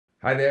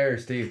Hi there,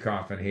 Steve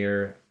Kaufman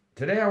here.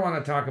 Today I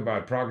want to talk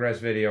about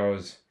progress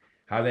videos,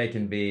 how they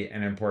can be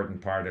an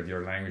important part of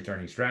your language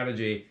learning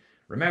strategy.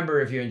 Remember,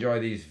 if you enjoy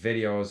these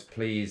videos,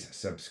 please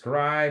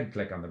subscribe,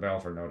 click on the bell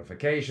for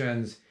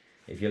notifications.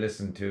 If you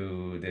listen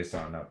to this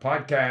on a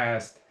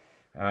podcast,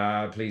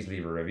 please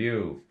leave a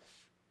review.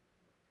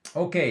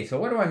 Okay, so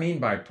what do I mean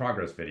by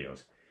progress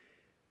videos?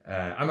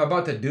 I'm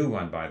about to do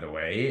one, by the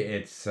way.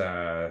 It's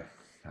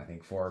I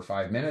think 4 or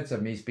 5 minutes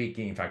of me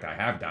speaking. In fact, I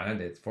have done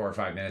it. It's 4 or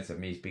 5 minutes of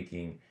me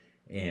speaking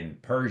in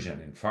Persian,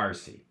 in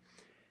Farsi.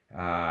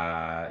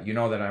 You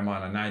know that I'm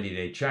on a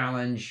 90-day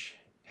challenge,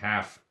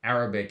 half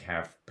Arabic,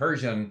 half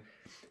Persian.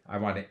 I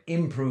want to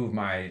improve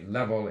my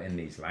level in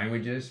these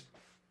languages.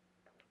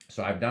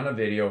 So I've done a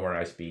video where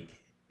I speak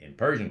in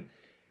Persian.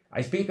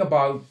 I speak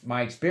about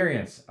my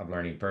experience of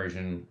learning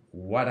Persian,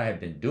 what I have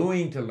been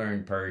doing to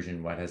learn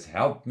Persian, what has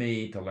helped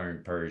me to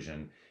learn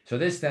Persian. So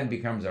this then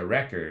becomes a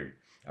record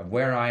of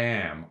where I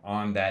am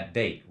on that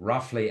date,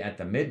 roughly at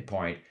the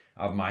midpoint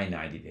of my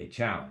 90-day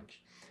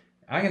challenge.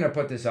 I'm going to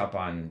put this up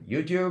on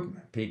YouTube.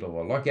 People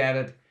will look at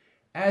it.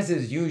 As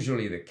is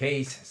usually the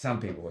case, some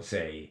people will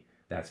say,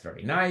 that's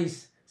very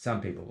nice. Some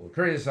people will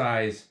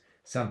criticize.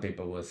 Some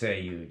people will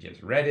say, you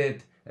just read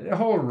it. A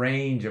whole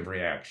range of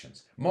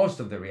reactions. Most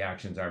of the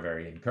reactions are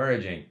very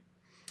encouraging,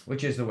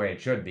 which is the way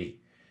it should be.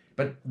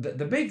 But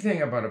the big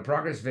thing about a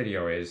progress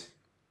video is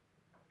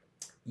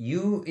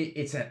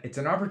it's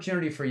an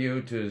opportunity for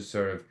you to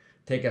sort of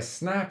take a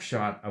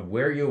snapshot of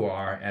where you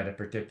are at a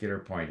particular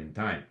point in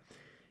time.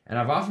 And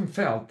I've often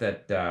felt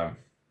that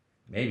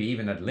maybe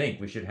even at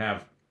Link we should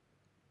have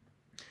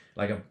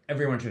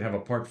everyone should have a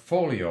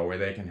portfolio where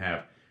they can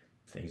have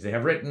things they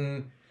have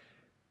written.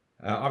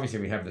 Obviously,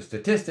 we have the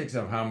statistics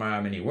of how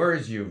many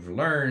words you've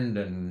learned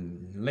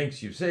and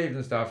links you've saved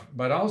and stuff,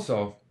 but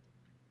also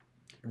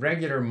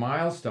regular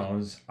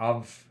milestones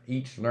of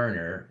each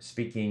learner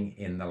speaking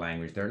in the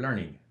language they're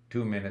learning.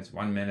 2 minutes,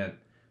 1 minute,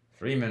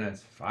 3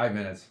 minutes, 5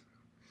 minutes,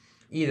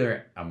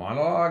 either a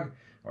monologue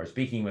or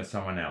speaking with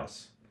someone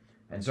else.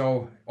 And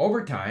so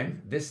over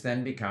time, this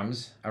then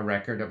becomes a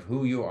record of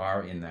who you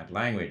are in that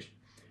language.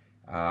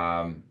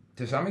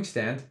 To some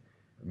extent,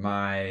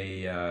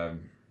 my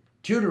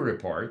tutor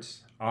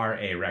reports are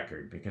a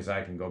record because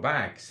I can go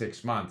back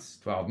 6 months,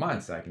 12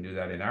 months. I can do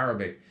that in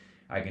Arabic.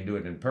 I can do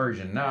it in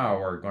Persian now,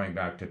 or going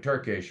back to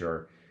Turkish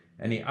or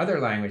any other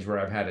language where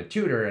I've had a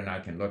tutor, and I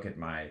can look at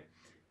my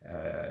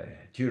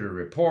tutor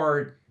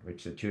report,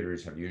 which the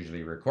tutors have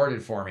usually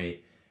recorded for me,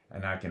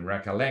 and I can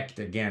recollect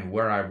again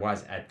where I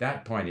was at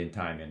that point in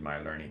time in my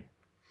learning.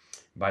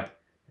 But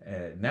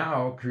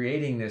now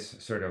creating this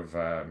sort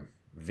of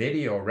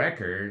video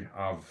record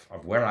of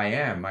where I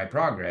am, my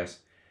progress,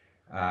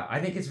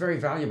 I think it's very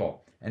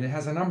valuable, and it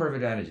has a number of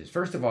advantages.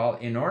 First of all,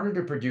 in order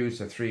to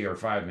produce a 3 or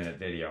 5 minute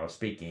video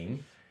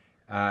speaking,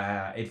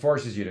 it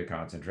forces you to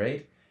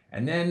concentrate.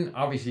 And then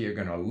obviously you're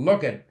going to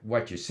look at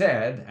what you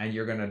said, and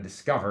you're going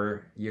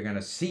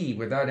to see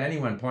without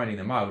anyone pointing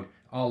them out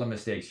all the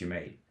mistakes you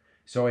made.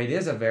 So it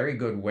is a very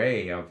good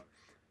way of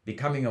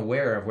becoming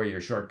aware of where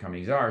your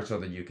shortcomings are so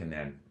that you can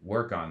then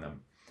work on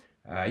them.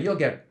 You'll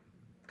get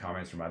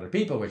comments from other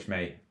people, which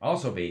may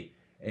also be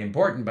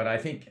important, but I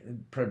think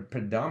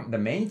the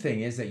main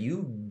thing is that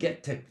you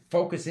get to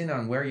focus in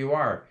on where you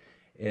are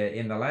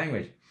in the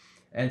language.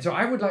 And so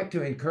I would like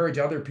to encourage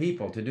other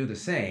people to do the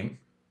same,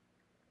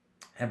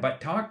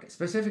 but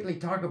specifically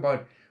talk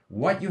about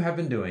what you have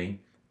been doing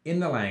in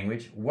the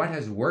language, what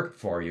has worked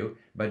for you,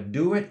 but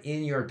do it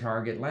in your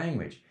target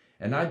language.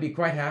 And I'd be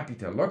quite happy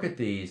to look at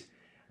these,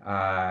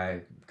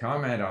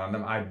 comment on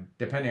them.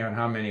 Depending on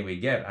how many we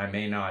get, I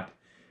may not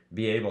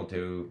be able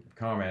to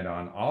comment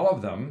on all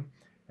of them.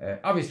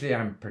 Obviously,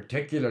 I'm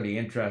particularly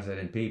interested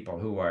in people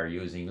who are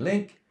using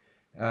Link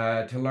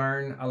to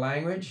learn a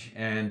language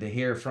and to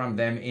hear from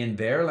them in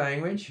their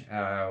language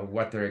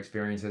what their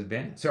experience has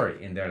been.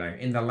 Sorry, in their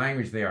language, in the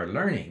language they are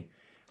learning,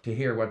 to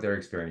hear what their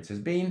experience has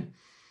been.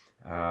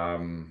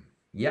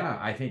 Yeah,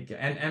 I think,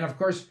 and of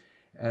course,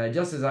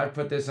 just as I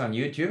put this on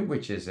YouTube,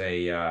 which is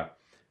a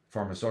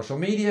form of social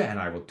media,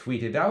 and I will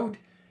tweet it out,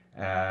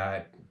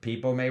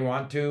 people may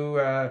want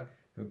to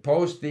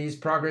post these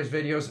progress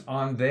videos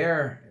on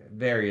their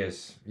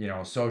various,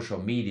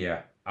 social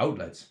media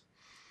outlets.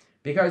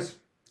 Because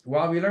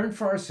while we learn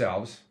for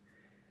ourselves,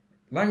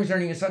 language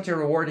learning is such a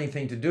rewarding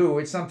thing to do.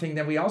 It's something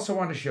that we also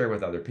want to share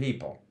with other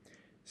people.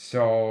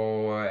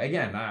 So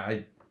again,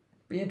 I'd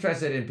be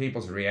interested in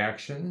people's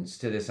reactions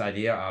to this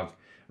idea of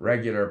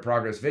regular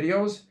progress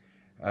videos,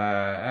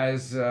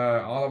 as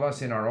all of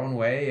us in our own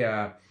way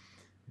are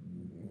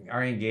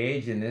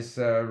engaged in this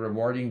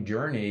rewarding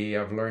journey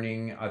of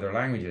learning other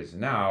languages.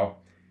 Now,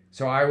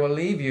 so I will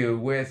leave you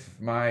with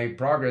my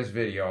progress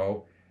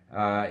video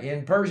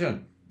in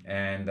Persian,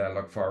 and I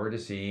look forward to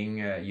seeing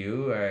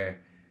you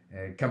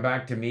come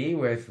back to me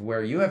with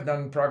where you have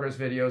done progress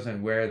videos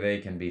and where they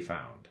can be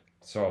found.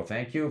 So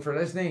thank you for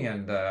listening,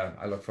 and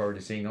I look forward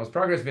to seeing those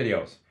progress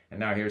videos. And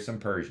now here's some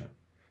Persian.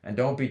 And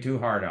don't be too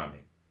hard on me,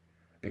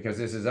 because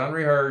this is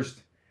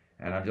unrehearsed,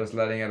 and I'm just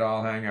letting it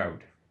all hang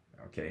out.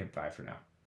 Okay, bye for now.